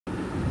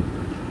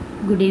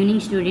Good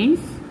evening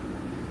students.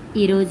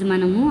 ఈరోజు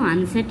మనము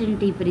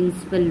uncertainty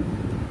principle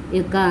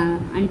యొక్క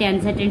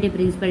uncertainty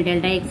principle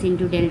delta X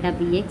into delta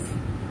px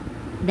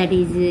that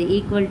is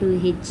equal to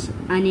H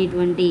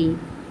అనేటువంటి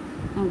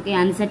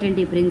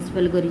uncertainty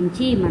principle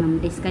గురించి మనం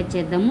discuss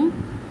చేద్దాము.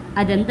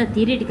 అదంతా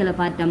థియరిటికల్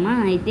పార్ట్ అమ్మా.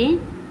 అయితే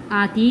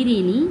ఆ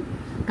థియరీని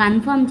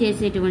కన్ఫర్మ్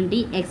చేసేటువంటి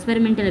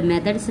ఎక్స్పెరిమెంటల్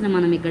మెథడ్స్ని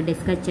మనం ఇక్కడ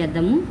డిస్కస్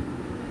చేద్దాము.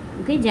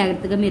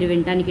 జాగ్రత్తగా మీరు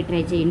వినడానికి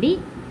ట్రై చేయండి.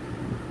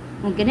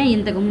 ఓకేనా.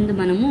 ఇంతకుముందు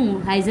మనము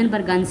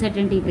హైజెన్బర్గ్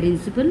uncertainty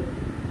principle,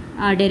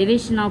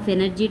 derivation of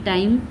energy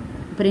time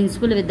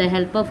principal with the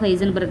help of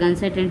హైజెన్బర్గ్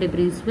uncertainty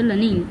principle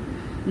అని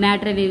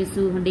matter waves,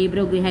 de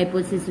Broglie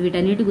hypothesis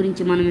వీటన్నిటి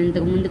గురించి మనం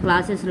ఇంతకుముందు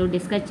క్లాసెస్లో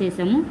డిస్కస్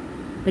చేసాము.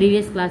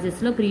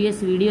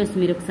 ప్రీవియస్ వీడియోస్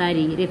మీరు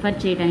ఒకసారి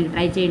రిఫర్ చేయడానికి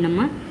ట్రై చేయండి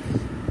అమ్మా.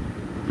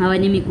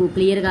 అవన్నీ మీకు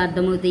క్లియర్గా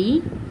అర్థమవుతాయి.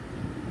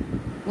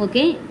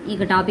 ఓకే,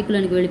 ఇక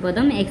టాపిక్లోనికి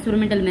వెళ్ళిపోదాం.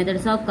 Experimental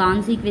methods of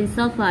consequence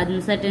of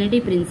uncertainty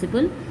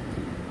principle.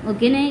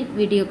 ఓకేనే,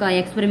 వీటి యొక్క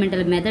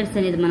ఎక్స్పెరిమెంటల్ మెథడ్స్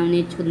అనేది మనం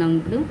నేర్చుకుందాం.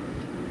 ఇప్పుడు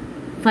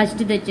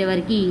ఫస్ట్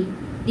వచ్చేవరకు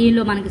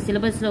దీనిలో మనకి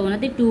సిలబస్లో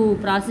ఉన్నది 2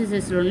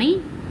 ప్రాసెసెస్లు ఉన్నాయి,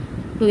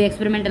 2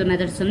 ఎక్స్పెరిమెంటల్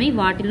మెథడ్స్ ఉన్నాయి.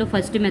 వాటిల్లో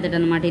ఫస్ట్ మెథడ్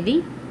అనమాట ఇది.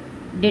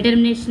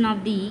 Determination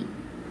of the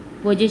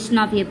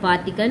position of A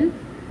particle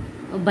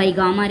by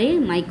gamma ray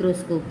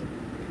microscope.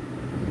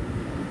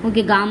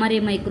 Okay, gamma ray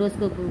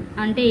microscope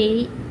అంటే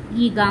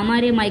ఈ గామా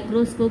రే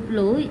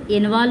మైక్రోస్కోప్లో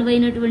ఇన్వాల్వ్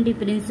అయినటువంటి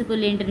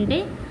ప్రిన్సిపల్ ఏంటంటే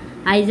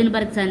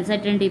హైజెన్బర్గ్స్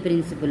అన్సర్టనిటీ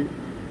ప్రిన్సిపల్.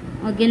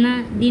 ఓకేనా.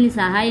 దీని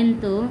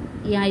సహాయంతో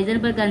ఈ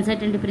హైజెన్బర్గ్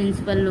అన్సర్టనిటీ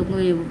ప్రిన్సిపల్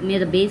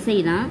మీద బేస్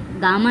అయిన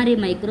గామా రే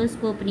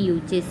మైక్రోస్కోప్ని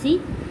యూజ్ చేసి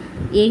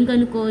ఏం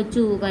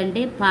కనుక్కోవచ్చు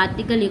అంటే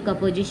పార్టికల్ యొక్క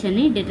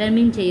పొజిషన్ని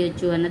డిటర్మిన్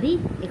చేయొచ్చు అన్నది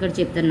ఇక్కడ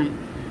చెప్తున్నాం.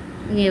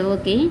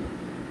 Okay,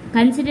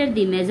 consider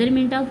the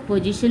measurement of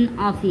position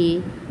of A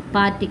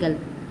particle.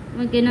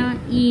 ఓకేనా.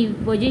 ఈ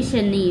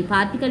పొజిషన్ని,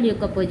 పార్టికల్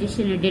యొక్క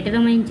పొజిషన్ని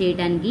డిటర్మైన్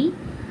చేయడానికి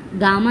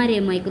గామా రే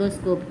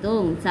మైక్రోస్కోప్తో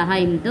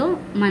సహాయంతో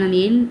మనం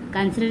ఏం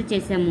కన్సిడర్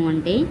చేసాము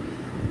అంటే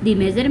the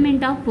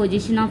measurement of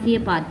position of A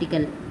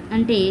particle.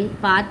 అంటే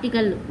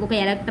పార్టికల్ ఒక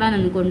ఎలక్ట్రాన్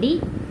అనుకోండి,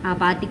 ఆ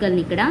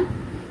పార్టికల్ని ఇక్కడ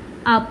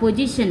ఆ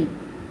పొజిషన్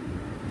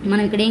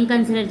మనం ఇక్కడ ఏం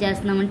కన్సిడర్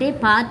చేస్తున్నామంటే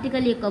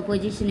పార్టికల్ యొక్క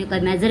పొజిషన్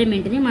యొక్క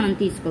మెజర్మెంట్ని మనం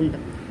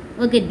తీసుకుంటాం.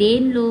 ఓకే,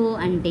 దేనిలో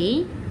అంటే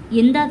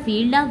in the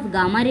field of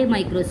gamma ray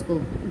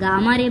microscope.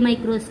 Gamma ray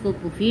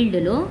microscope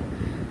ఫీల్డ్లో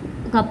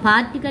ఒక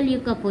పార్టికల్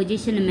యొక్క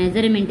పొజిషన్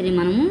మెజర్మెంట్ని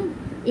మనము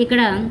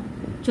ఇక్కడ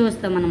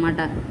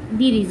చూస్తామన్నమాట.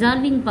 The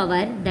resolving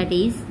power that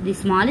is the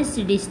smallest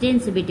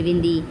distance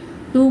between the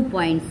 2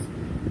 points.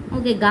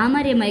 Okay,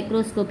 gamma ray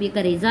microscope యొక్క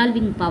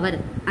రిజాల్వింగ్ పవర్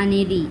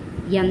అనేది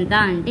ఎంత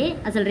అంటే,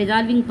 అసలు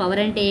రిజాల్వింగ్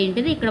పవర్ అంటే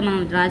ఏంటిది ఇక్కడ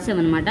మనం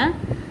రాసామన్నమాట.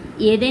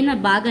 ఏదైనా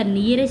బాగా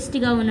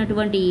నియరెస్ట్గా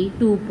ఉన్నటువంటి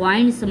 2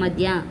 పాయింట్స్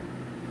మధ్య,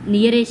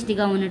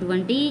 నియరెస్ట్గా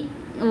ఉన్నటువంటి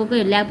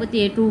లేకపోతే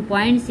 2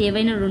 పాయింట్స్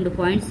ఏవైనా 2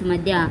 పాయింట్స్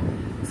మధ్య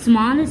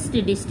స్మాలెస్ట్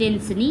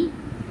డిస్టెన్స్ని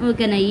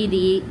ఓకేనా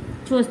ఇది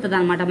చూస్తుంది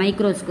అనమాట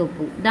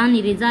మైక్రోస్కోప్. దాన్ని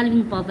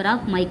రిజాల్వింగ్ పవర్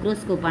ఆఫ్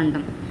మైక్రోస్కోప్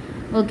అంటాం.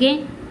 Okay,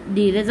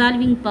 the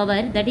resolving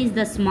power that is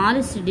the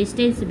smallest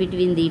distance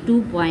between the 2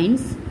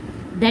 points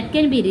that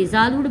can be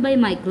resolved by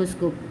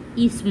microscope.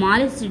 ఈ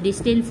స్మాలెస్ట్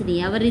డిస్టెన్స్ని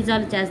ఎవరు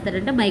రిజాల్వ్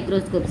చేస్తారంటే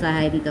మైక్రోస్కోప్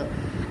సహాయంతో.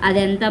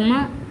 అదెంతమ్మా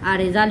ఆ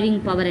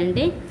రిజాల్వింగ్ పవర్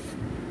అంటే,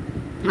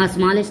 ఆ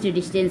స్మాలెస్ట్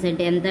డిస్టెన్స్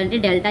అంటే ఎంత అంటే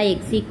delta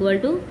X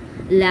equal to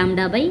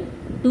lambda by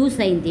 2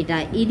 sin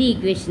θ. ఇది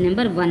ఈక్వేషన్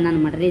నెంబర్ 1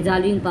 అనమాట,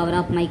 resolving power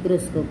of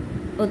microscope.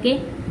 Okay,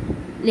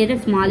 లేదా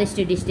smallest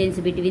distance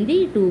between the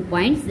 2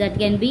 points that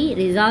can be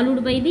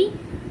resolved by the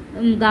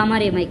gamma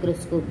ray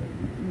microscope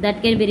that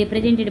can be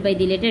represented by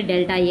the letter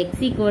delta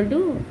X equal to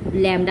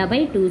lambda by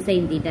 2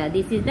 sin θ.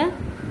 This is the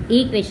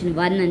equation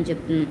 1 అని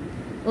చెప్తున్నాం.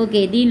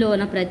 Okay, దీనిలో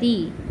ఉన్న ప్రతి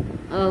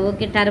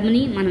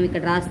టర్మ్ని మనం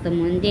ఇక్కడ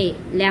రాస్తాము. అంటే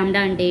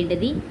lambda అంటే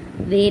ఏంటిది,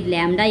 wear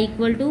lambda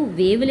equal to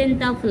wave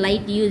length of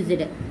light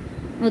used.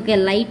 Okay,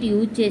 light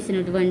use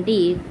చేసినటువంటి,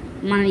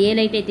 మనం ఏ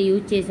లైట్ అయితే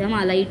యూజ్ చేసామో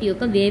ఆ లైట్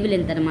యొక్క వేవ్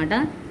లెంత్ అనమాట.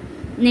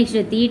 నెక్స్ట్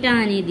తీటా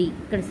అనేది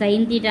ఇక్కడ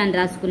సైన్ తీటా అని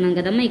రాసుకున్నాం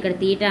కదమ్మా. ఇక్కడ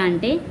తీటా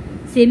అంటే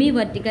semi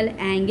vertical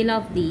angle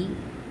of the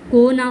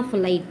cone of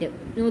light.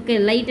 Okay,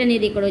 light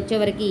అనేది ఇక్కడ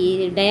వచ్చేవరకు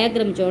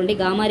డయాగ్రామ్ చూడండి,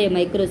 గామా రే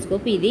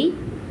మైక్రోస్కోప్ ఇది.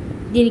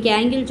 దీనికి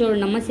యాంగిల్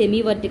చూడండి అమ్మ, సెమీ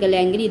వర్టికల్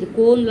యాంగిల్. ఇది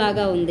కోన్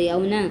లాగా ఉంది,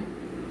 అవునా,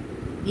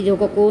 ఇది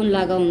ఒక కోన్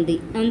లాగా ఉంది.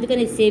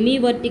 అందుకని సెమీ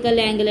వర్టికల్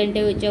యాంగిల్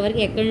అంటే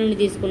వచ్చేవరకు ఎక్కడి నుండి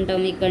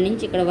తీసుకుంటాం, ఇక్కడ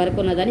నుంచి ఇక్కడ వరకు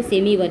ఉన్నదాన్ని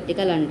సెమీ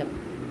వర్టికల్ అంటాం.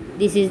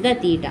 This is the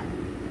theta.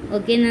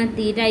 ఓకేనా,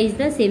 theta is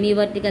the semi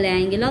vertical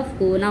angle of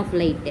cone of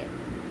light.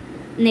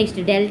 Next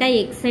delta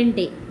X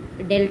అంటే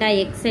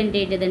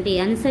ఏంటిదంటే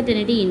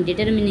uncertainty in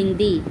determining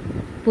the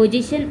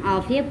position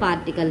of A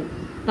particle.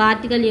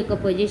 Particle యొక్క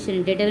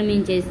పొజిషన్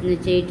డిటర్మిన్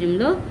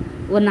చేయటంలో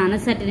ఉన్న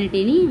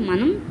అన్సర్టనిటీని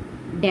మనం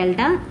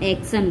డెల్టా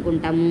ఎక్స్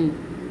అనుకుంటాము.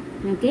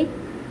 Okay,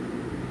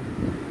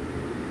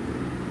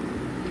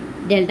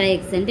 delta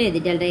X అంటే ఇది.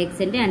 డెల్టా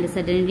ఎక్స్ అంటే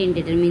uncertainty in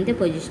determining the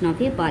position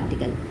of A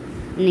particle.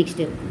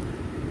 Next,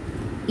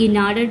 in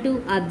order to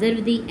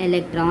observe the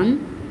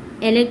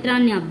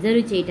ఎలక్ట్రాన్ని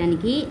observe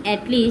చేయడానికి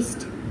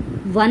at least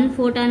 1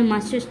 photon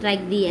must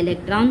strike the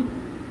electron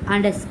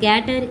and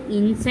scatter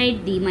inside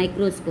the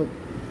microscope.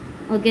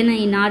 ఓకేనా.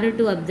 In order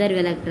to observe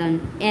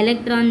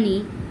ఎలక్ట్రాన్ని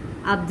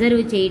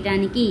observe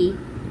చేయటానికి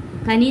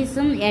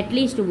కనీసం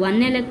at least 1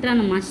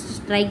 electron must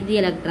strike the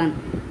electron.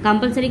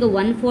 కంపల్సరీగా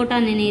 1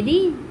 photon అనేది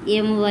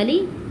ఏమవ్వాలి,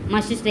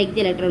 must strike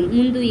the electron.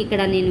 ముందు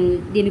ఇక్కడ నేను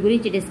దీని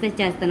గురించి డిస్కస్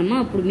చేస్తానమ్మా,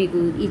 అప్పుడు మీకు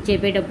ఇది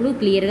చెప్పేటప్పుడు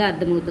క్లియర్గా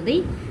అర్థమవుతుంది.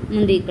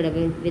 ముందు ఇక్కడ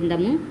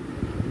విందాము.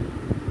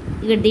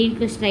 ఇక్కడ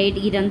దీంట్లో స్ట్రైట్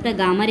ఇదంతా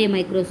గామరే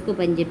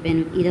మైక్రోస్కోప్ అని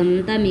చెప్పాను.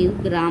 ఇదంతా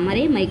మీకు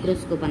గామరే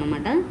మైక్రోస్కోప్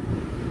అనమాట.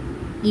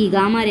 ఈ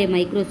గామరే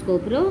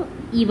మైక్రోస్కోప్లో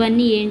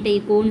ఇవన్నీ ఏంటి,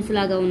 కోన్స్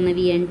లాగా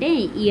ఉన్నవి అంటే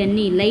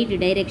ఇవన్నీ లైట్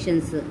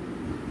డైరెక్షన్స్.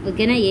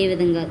 ఓకేనా, ఏ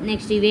విధంగా.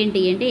 నెక్స్ట్ ఇవేంటి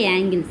అంటే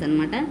యాంగిల్స్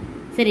అనమాట.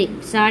 సరే,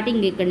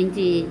 స్టార్టింగ్ ఇక్కడ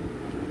నుంచి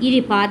ఇది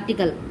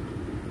పార్టికల్,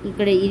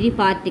 ఇక్కడ ఇది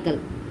particle.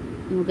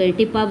 Okay,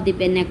 tip of the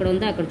pen ఎక్కడ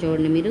ఉందో అక్కడ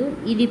చూడండి మీరు.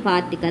 ఇది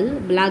పార్టికల్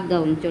బ్లాక్గా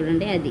ఉంది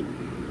చూడండి, అది.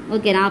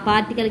 ఓకే, ఆ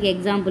పార్టికల్కి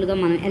ఎగ్జాంపుల్గా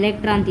మనం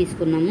ఎలక్ట్రాన్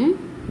తీసుకున్నాము.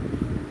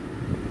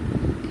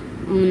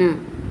 అవునా,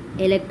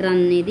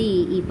 ఎలక్ట్రాన్ అనేది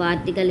ఈ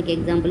పార్టికల్కి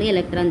ఎగ్జాంపుల్గా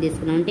ఎలక్ట్రాన్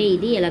తీసుకున్నాం అంటే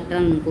ఇది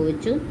ఎలక్ట్రాన్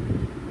అనుకోవచ్చు.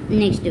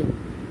 నెక్స్ట్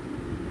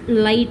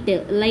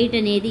లైట్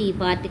అనేది ఈ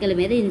పార్టికల్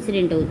మీద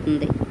ఇన్సిడెంట్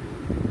అవుతుంది.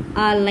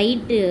 ఆ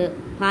లైట్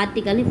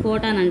పార్టికల్ని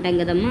ఫోటాన్ అంటాం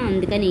కదమ్మా,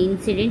 అందుకని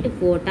ఇన్సిడెంట్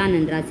ఫోటాన్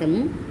అని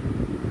రాసాము.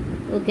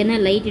 ఓకేనా.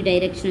 లైట్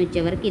డైరెక్షన్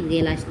వచ్చే వరకు ఇది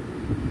ఇలా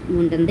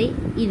ఉంటుంది.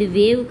 ఇది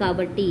వేవ్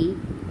కాబట్టి,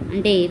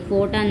 అంటే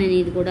ఫోటాన్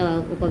అనేది కూడా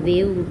ఒక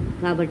వేవ్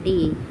కాబట్టి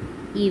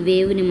ఈ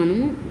వేవ్ని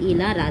మనము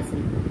ఇలా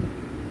రాసాం.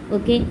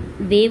 ఓకే,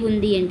 వేవ్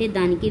ఉంది అంటే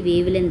దానికి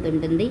వేవ్ లెంత్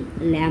ఉంటుంది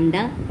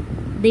లాంబ్డా.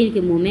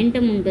 దీనికి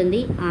మొమెంటం ఉంటుంది,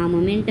 ఆ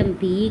మొమెంటం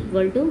P =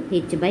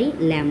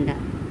 h/λ.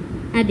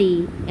 అది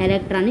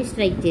ఎలక్ట్రాన్ని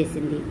స్ట్రైక్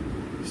చేసింది.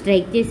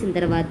 స్ట్రైక్ చేసిన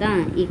తర్వాత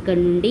ఇక్కడ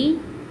నుండి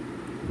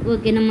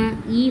ఓకేనమ్మా,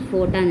 ఈ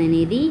ఫోటాన్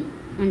అనేది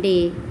అంటే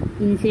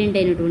ఇన్సిడెంట్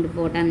అయినటువంటి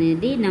ఫోటాన్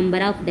అనేది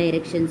నెంబర్ ఆఫ్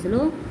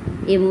డైరెక్షన్స్లో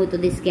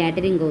ఏమవుతుంది,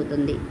 స్కాటరింగ్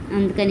అవుతుంది.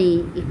 అందుకని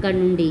ఇక్కడ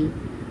నుండి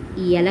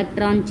ఈ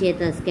ఎలక్ట్రాన్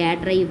చేత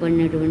స్కాటర్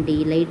అయ్యబడినటువంటి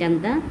లైట్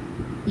అంతా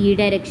ఈ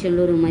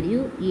డైరెక్షన్లోను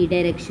మరియు ఈ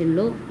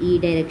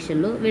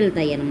డైరెక్షన్లో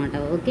వెళ్తాయి అన్నమాట.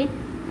 ఓకే,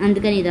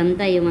 అందుకని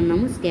ఇదంతా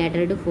ఏమన్నాము,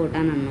 స్కాటర్డ్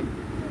ఫోటాన్ అన్నాం.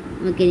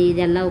 ఓకే,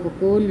 ఇదల్లా ఒక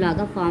కోన్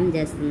లాగా ఫామ్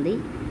చేస్తుంది.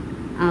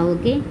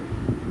 ఓకే,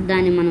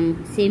 దాన్ని మనం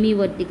సెమీ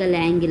వర్టికల్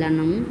యాంగిల్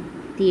అన్నాము,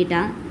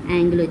 తీటా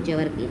యాంగిల్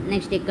వచ్చేవరకు.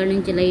 నెక్స్ట్ ఇక్కడ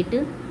నుంచి లైట్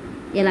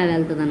ఎలా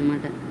వెళ్తుంది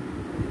అనమాట,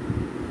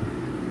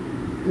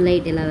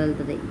 లైట్ ఎలా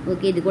వెళ్తుంది.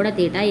 ఓకే, ఇది కూడా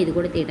తీటా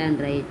అని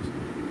రాయొచ్చు.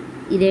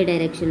 ఇదే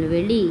డైరెక్షన్లో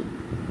వెళ్ళి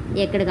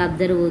ఎక్కడికి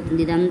అబ్జర్వ్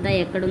అవుతుంది. ఇదంతా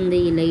ఎక్కడుంది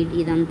ఈ లైట్,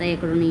 ఇదంతా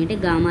ఎక్కడున్నాయి అంటే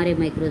గామారే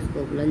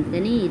మైక్రోస్కోప్లో.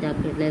 అందుకని ఇది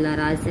అక్కడ ఇలా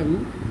రాసాము,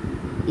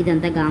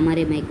 ఇదంతా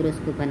గామారే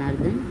మైక్రోస్కోప్ అని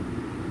అర్థం.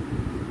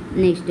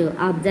 నెక్స్ట్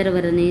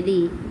అబ్జర్వర్ అనేది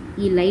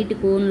ఈ లైట్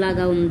కోన్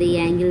లాగా ఉంది,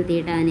 యాంగిల్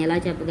తీటా అని ఎలా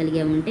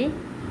చెప్పగలిగామంటే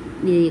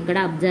ఇది ఇక్కడ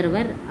అబ్జర్వ్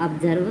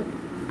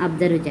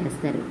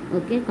చేస్తారు.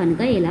 ఓకే,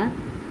 కనుక ఇలా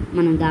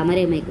మనం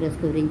గామరే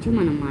మైక్రోస్కోప్ గురించి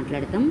మనం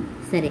మాట్లాడతాం.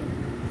 సరే,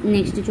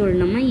 నెక్స్ట్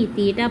చూడండమ్మా, ఈ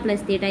తీటా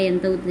ప్లస్ తీటా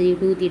ఎంత అవుతుంది,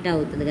 2 తీటా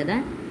అవుతుంది కదా.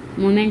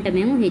 మొమెంటం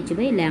ఏమో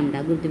h/λ,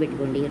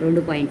 గుర్తుపెట్టుకోండి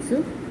 2 points.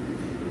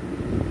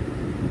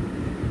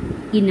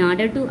 In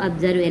order to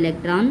observe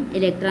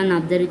electron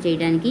observe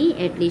చేయడానికి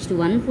at least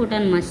 1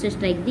 photon must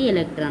strike the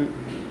electron.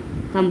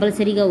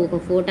 కంపల్సరీగా ఒక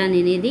ఫోటాన్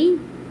అనేది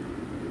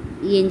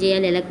ఏం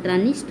చేయాలి,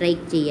 ఎలక్ట్రాన్ని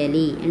స్ట్రైక్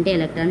చేయాలి, అంటే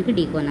ఎలక్ట్రాన్కి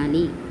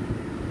ఢీకొనాలి.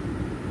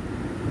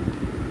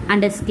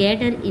 And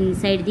scatter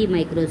inside the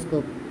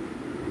microscope.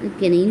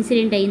 Okay,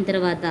 incident అయిన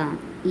తర్వాత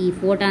ఈ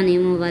photon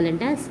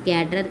ఏమవ్వాలంటే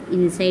scatter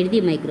inside the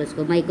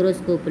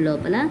microscope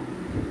లోపల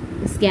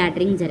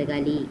స్కాటరింగ్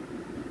జరగాలి.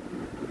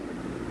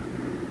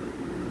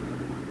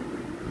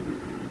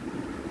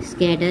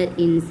 Scatter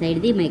inside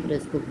the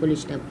microscope full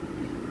stop.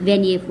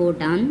 When a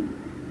photon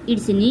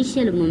it's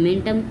initial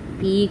momentum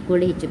P =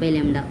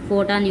 h/λ.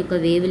 Photon యొక్క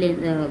వేవ్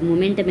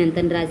మొమెంటం ఎంత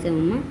అని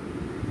రాసామమ్మా,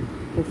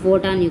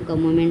 ఫోటాన్ యొక్క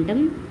momentum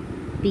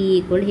P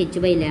 =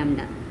 h/λ.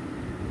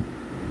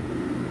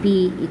 P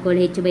 =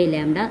 h/λ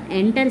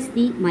enters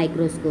the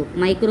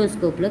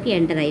మైక్రోస్కోప్లోకి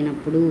enter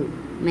అయినప్పుడు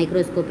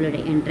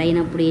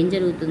ఏం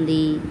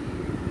జరుగుతుంది,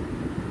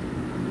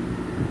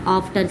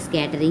 after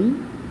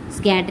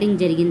scattering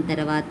జరిగిన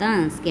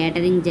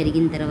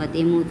తర్వాత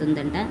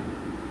ఏమవుతుందంట,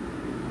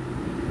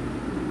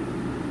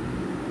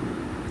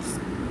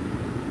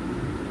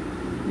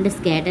 అంటే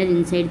scatter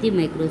inside the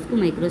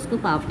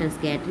microscope after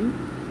scattering.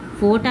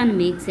 Photon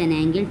makes an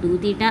angle 2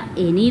 theta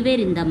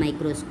anywhere in the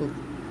microscope.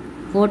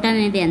 Photon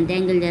అనేది ఎంత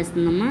యాంగిల్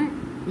చేస్తుందమ్మా,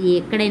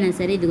 ఎక్కడైనా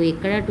సరే. ఇదిగో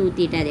ఇక్కడ 2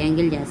 తీటా అది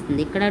యాంగిల్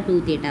చేస్తుంది, ఇక్కడ 2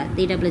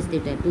 తీటా ప్లస్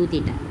తీటా 2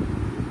 తీటా,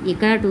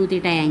 ఇక్కడ 2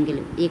 తీటా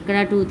యాంగిల్, ఇక్కడ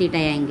 2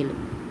 తీటా యాంగిల్,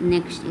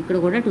 నెక్స్ట్ ఇక్కడ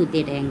కూడా 2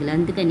 తీటా యాంగిల్.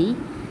 అందుకని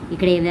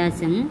ఇక్కడ ఏం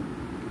రాసాము,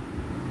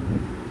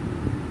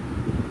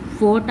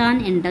 photon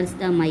enters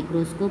the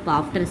microscope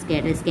after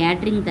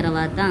scattering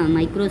తర్వాత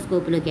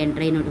మైక్రోస్కోప్లోకి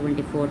ఎంటర్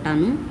అయినటువంటి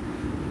ఫోటాను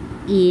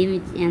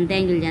ఎంత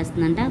యాంగిల్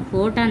చేస్తుందంట,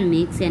 photon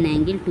makes an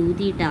angle 2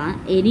 theta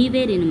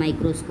anywhere in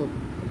microscope.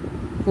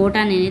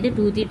 Photon అనేది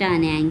 2 తీటా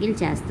అనే యాంగిల్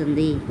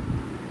చేస్తుంది.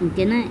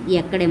 ఓకేనా,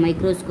 ఎక్కడే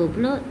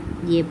మైక్రోస్కోప్లో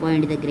ఏ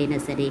పాయింట్ దగ్గరైనా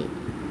సరే.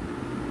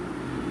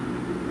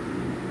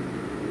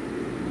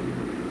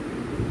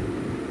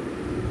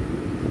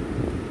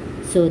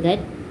 So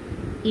that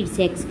its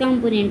x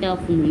component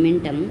of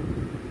momentum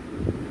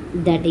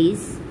that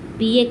is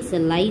px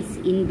lies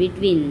in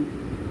between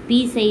p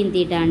sin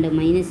theta and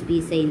minus p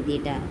sin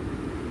theta.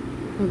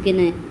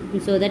 ఓకేనా.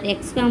 So that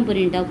X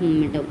component of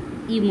momentum,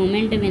 ఈ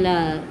momentum ఇలా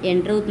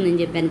enter అవుతుందని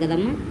చెప్పాను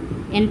కదమ్మా,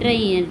 ఎంటర్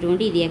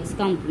అయినటువంటి ఇది ఎక్స్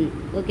కాంపోనెంట్.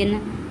 ఓకేనా.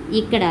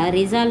 ఇక్కడ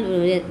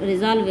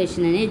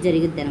రిజాల్వేషన్ అనేది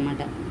జరుగుద్ది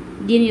అనమాట.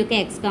 దీని యొక్క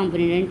ఎక్స్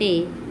కాంపోనెంట్ అంటే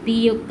పి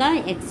యొక్క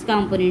ఎక్స్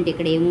కాంపోనెంట్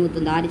ఇక్కడ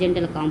ఏమవుతుంది,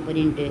 ఆరిజెంటల్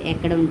కాంపోనెంట్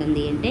ఎక్కడ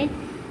ఉంటుంది అంటే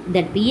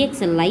దట్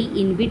పిఎక్స్ లై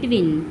in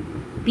between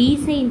P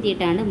sine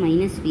theta and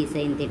minus P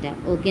sine theta.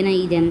 ఓకేనా.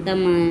 ఇది ఎంత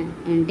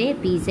అంటే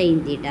పీ సైన్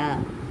తీటా.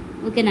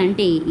 ఓకేనా.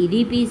 అంటే ఇది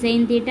పీ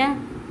సైన్ తీటా,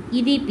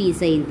 ఇది P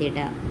sine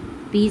theta,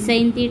 P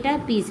sine theta,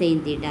 P sine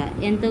theta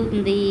ఎంత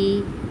అవుతుంది.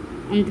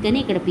 అందుకని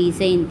ఇక్కడ పీ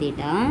సైన్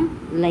తీటా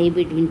లై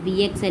బిట్వీన్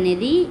పిఎక్స్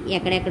అనేది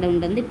ఎక్కడెక్కడ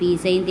ఉంటుంది, పీ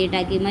సైన్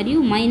తీటాకి మరియు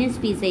మైనస్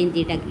పీ సైన్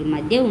తీటాకి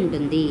మధ్య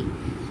ఉంటుంది.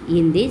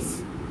 In this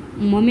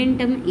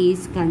momentum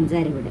is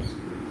conserved.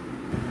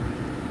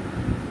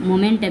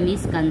 Momentum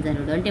is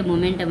conserved అంటే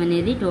మొమెంటం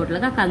అనేది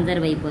టోటల్గా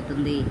కన్జర్వ్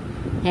అయిపోతుంది.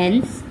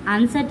 Hence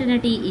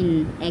uncertainty in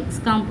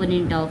X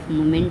component of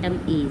momentum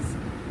is,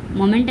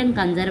 momentum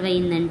conserve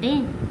అయిందంటే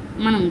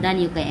మనం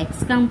దాని యొక్క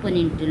ఎక్స్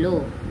కాంపోనెంట్లో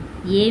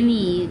ఏమి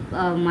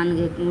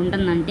మనకి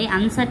ఉంటుందంటే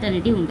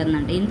అన్సర్టనిటీ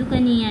ఉంటుందంట.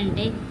 ఎందుకని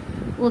అంటే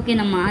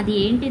ఓకేనమ్మా, అది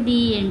ఏంటిది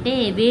అంటే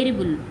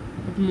వేరియబుల్,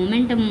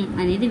 మొమెంటం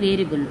అనేది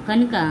వేరియబుల్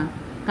కనుక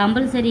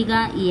కంపల్సరీగా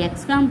ఈ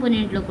ఎక్స్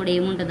కాంపోనెంట్లో కూడా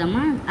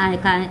ఏముంటుందమ్మా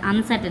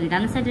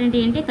అన్సర్టనిటీ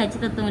అంటే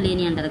ఖచ్చితత్వం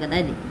లేని అంటారు కదా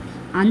అది.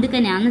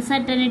 అందుకని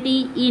uncertainty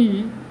in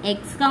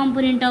X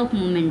component of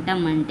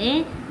momentum అంటే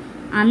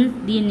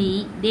దీన్ని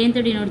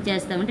దేంతో డినోట్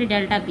చేస్తామంటే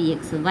డెల్టా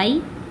పిఎక్స్. వై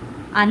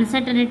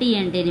అన్సర్టనిటీ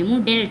అంటేనేమో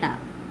delta,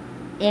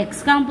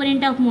 X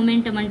component of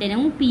momentum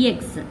అంటేనేమో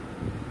పిఎక్స్.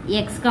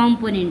 ఎక్స్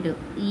కాంపోనెంట్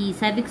ఈ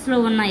సఫిక్స్లో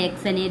ఉన్న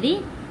ఎక్స్ అనేది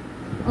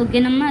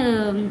ఓకేనమ్మా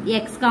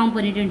ఎక్స్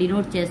కాంపోనెంట్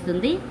డినోట్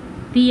చేస్తుంది,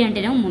 పి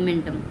అంటేనేమో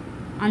మొమెంటం.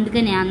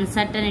 అందుకని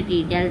అన్సర్టనిటీ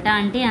డెల్టా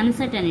అంటే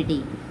uncertainty,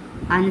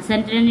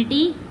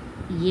 uncertainty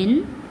in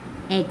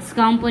X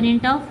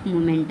component of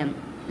momentum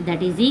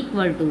that is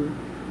equal to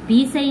P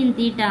sine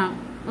theta.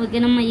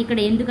 ఓకేనమ్మా. ఇక్కడ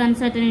ఎందుకు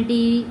అన్సర్టనిటీ,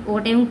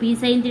 ఒకటేమో పీ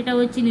సైన్ తీటా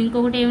వచ్చింది,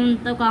 ఇంకొకటి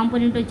ఏమో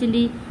కాంపోనెంట్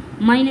వచ్చింది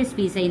మైనస్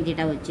పీ సైన్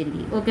తీటా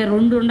వచ్చింది. ఓకే,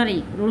 రెండు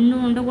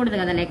ఉండకూడదు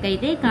కదా లెక్క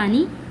అయితే,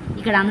 కానీ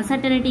ఇక్కడ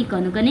అన్సర్టనిటీ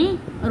కనుకనే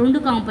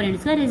రెండు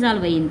కాంపోనెంట్స్గా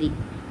రిజాల్వ్ అయ్యింది.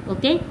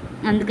 ఓకే,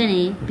 అందుకనే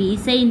పీ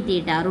సైన్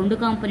తీటా రెండు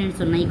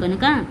కాంపోనెంట్స్ ఉన్నాయి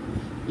కనుక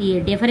ఈ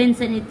డిఫరెన్స్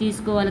అనేది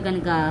తీసుకోవాలి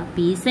కనుక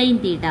పీ సైన్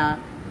తీటా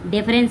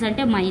డిఫరెన్స్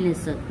అంటే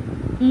మైనస్,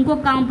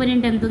 ఇంకొక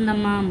కాంపోనెంట్ ఎంత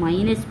ఉందమ్మా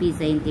minus P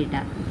sine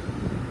theta.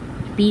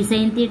 P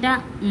sine theta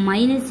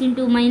minus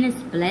into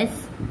minus plus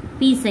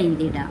P sine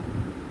theta,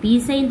 P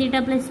sine theta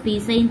plus P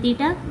sine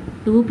theta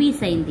 2p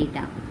sine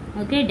theta.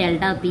 Okay,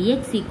 delta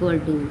px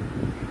equal to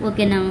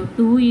ఓకేనా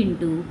 2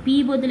 into P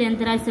బదులు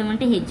ఎంత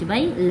రాసామంటే H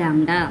by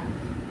lambda,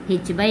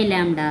 H by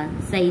lambda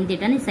sign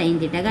తీటాని sign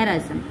తీటాగా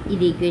రాసాం.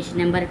 ఇది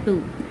equation number 2.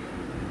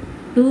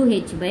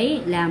 2h by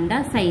lambda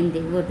sign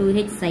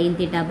 2h sine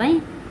theta by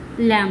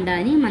lambda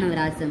అని మనం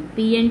రాసాం.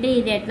 P అంటే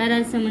ఇది ఎట్లా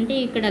రాసామంటే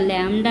ఇక్కడ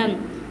ల్యాండా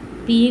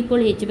P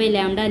equal H by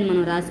lambda అని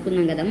మనం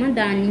రాసుకున్నాం కదమ్మా,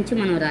 దాని నుంచి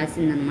మనం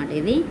రాసిందనమాట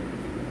ఇది.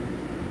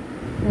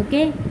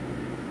 ఓకే,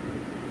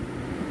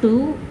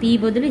 2p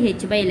బదులు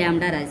హెచ్ బై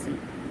ల్యాండా రాసాం.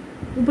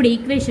 ఇప్పుడు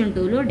ఈక్వేషన్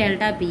 2లో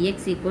delta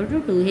px equal to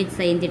 2h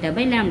sine theta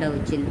by lambda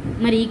వచ్చింది.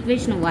 మరి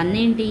ఈక్వేషన్ 1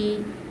 ఏంటి,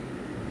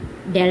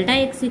 delta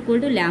X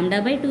equal to lambda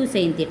by 2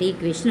 sine theta.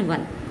 Equation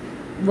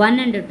 1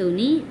 and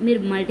 2ని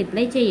మీరు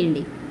మల్టిప్లై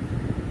చేయండి,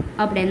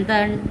 అప్పుడు ఎంత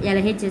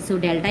LHS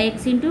delta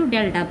X into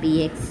delta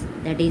px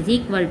that is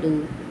equal to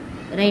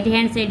right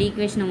hand side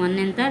equation 1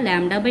 ఎంత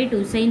lambda by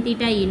 2 sine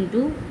theta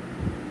into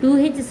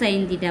 2h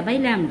sine theta by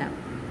lambda.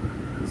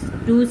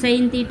 2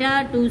 sine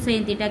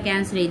theta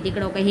cancel అయింది,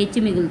 ఇక్కడ ఒక H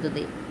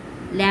మిగులుతుంది,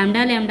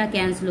 ల్యాండా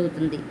క్యాన్సిల్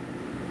అవుతుంది.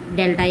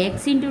 Delta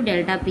X into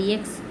delta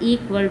px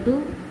equal to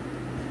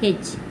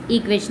H,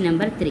 equation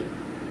number 3.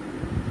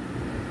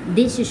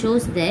 This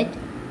shows that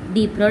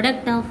the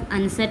product of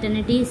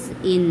uncertainties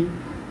in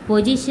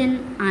position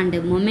and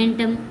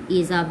momentum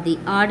is of the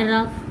order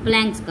of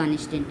planks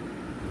constant.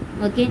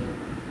 Okay,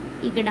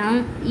 ఇక్కడ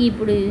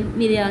ఇప్పుడు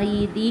మీరు ఈ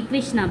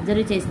equation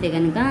observe చేస్తే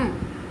కనుక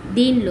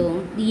దీనిలో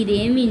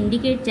ఇదేమి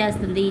indicate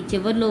చేస్తుంది,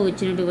 చివరిలో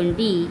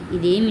వచ్చినటువంటి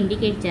ఇదేమి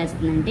ఇండికేట్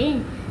చేస్తుందంటే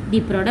the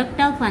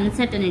product of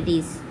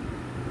uncertainties,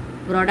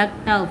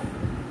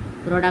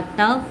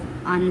 product of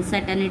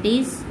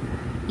uncertainties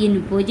in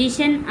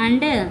position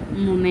and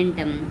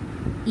momentum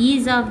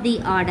is of the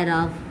order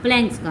of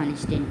planks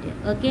constant.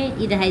 Okay,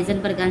 ఇది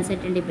హైజెన్బర్గ్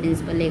అన్సర్టనిటీ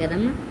ప్రిన్సిపలే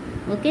కదమ్మా.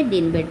 ఓకే,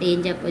 దీన్ని బట్టి ఏం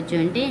చెప్పొచ్చు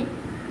అంటే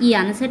ఈ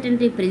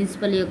అన్సర్టనిటీ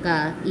ప్రిన్సిపల్ యొక్క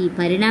ఈ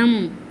పరిణామం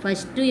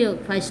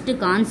ఫస్ట్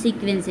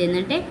కాన్సిక్వెన్స్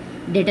ఏంటంటే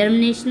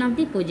determination of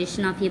the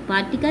position of A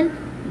particle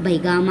by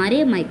gamma ray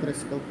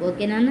microscope.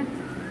 ఓకేనా,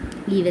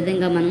 ఈ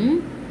విధంగా మనము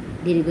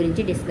దీని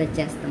గురించి డిస్కస్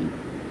చేస్తాము.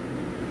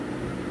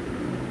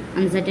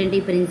 అన్సర్టనిటీ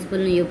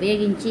ప్రిన్సిపల్ని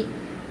ఉపయోగించి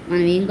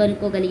మనం ఏం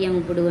కనుక్కోగలిగాము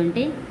ఇప్పుడు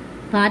అంటే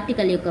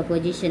పార్టికల్ యొక్క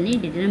పొజిషన్ని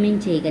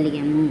డిటర్మిన్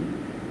చేయగలిగాము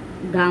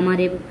గామా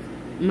రే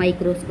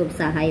మైక్రోస్కోప్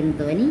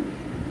సహాయంతో అని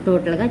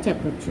టోటల్గా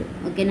చెప్పొచ్చు.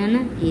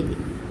 ఓకేనా, ఇది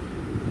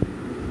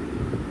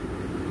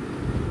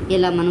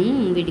ఇలా మనము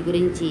వీటి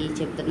గురించి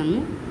చెప్తున్నాము.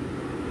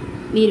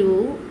 మీరు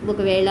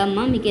ఒకవేళ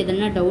మీకు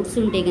ఏదన్నా డౌట్స్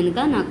ఉంటే కనుక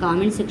నా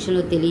కామెంట్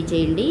సెక్షన్లో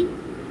తెలియచేయండి.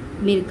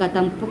 మీరు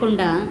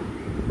తప్పకుండా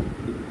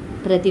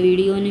ప్రతి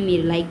వీడియోని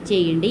మీరు లైక్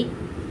చేయండి.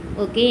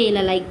 ఓకే,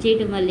 ఇలా లైక్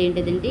చేయడం వల్ల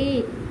ఏంటంటే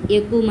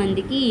ఎక్కువ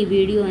మందికి ఈ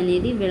వీడియో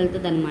అనేది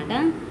వెళ్తుంది అనమాట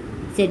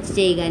సెర్చ్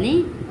చేయగానే.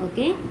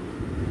 ఓకే,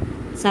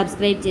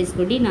 సబ్స్క్రైబ్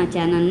చేసుకోండి నా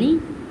ఛానల్ని.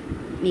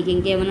 మీకు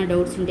ఇంకేమైనా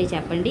డౌట్స్ ఉంటే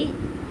చెప్పండి.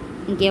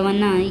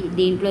 ఇంకేమన్నా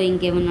దీంట్లో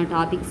ఇంకేమన్నా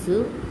టాపిక్స్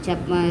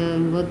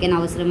ఓకేనా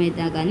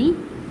అవసరమైతే కానీ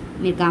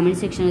మీరు కామెంట్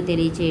సెక్షన్లో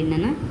తెలియచేయండి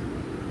అన్న.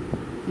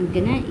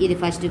 ఓకేనా, ఇది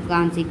ఫస్ట్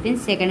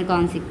కాన్సిక్వెన్స్. సెకండ్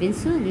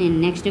కాన్సిక్వెన్స్ నేను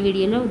నెక్స్ట్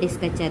వీడియోలో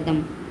డిస్కస్ చేద్దాం.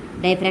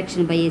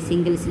 Diffraction by a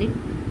single slit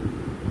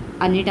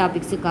అన్ని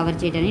టాపిక్స్ కవర్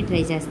చేయడానికి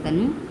ట్రై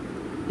చేస్తాను.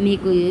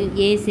 మీకు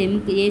ఏ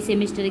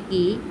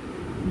సెమిస్టర్కి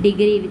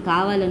డిగ్రీ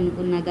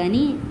కావాలనుకున్నా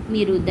కానీ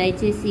మీరు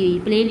దయచేసి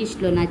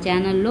ప్లేలిస్ట్లో నా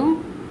ఛానల్లో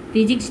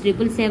ఫిజిక్స్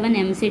 777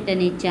 ఎంసెట్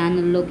అనే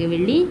ఛానల్లోకి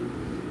వెళ్ళి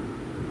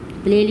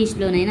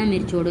ప్లేలిస్ట్లోనైనా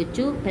మీరు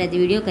చూడొచ్చు. ప్రతి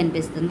వీడియో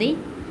కనిపిస్తుంది.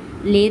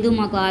 లేదు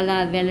మాకు అలా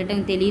వెళ్ళటం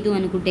తెలీదు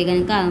అనుకుంటే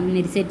కనుక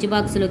మీరు సెర్చ్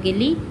బాక్స్లోకి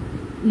వెళ్ళి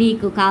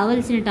మీకు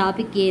కావాల్సిన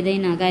టాపిక్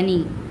ఏదైనా కానీ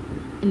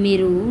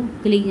మీరు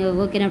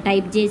ఓకేనా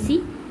టైప్ చేసి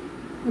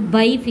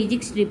బై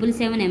ఫిజిక్స్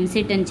 777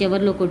 ఎంసెట్ అని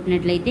చివరిలో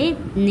కొట్టినట్లయితే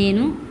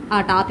నేను ఆ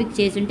టాపిక్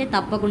చేసుంటే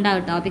తప్పకుండా ఆ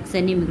టాపిక్స్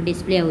అన్నీ మీకు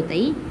డిస్ప్లే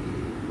అవుతాయి.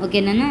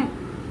 ఓకేనా?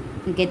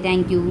 Okay,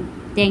 thank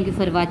you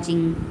for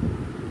watching.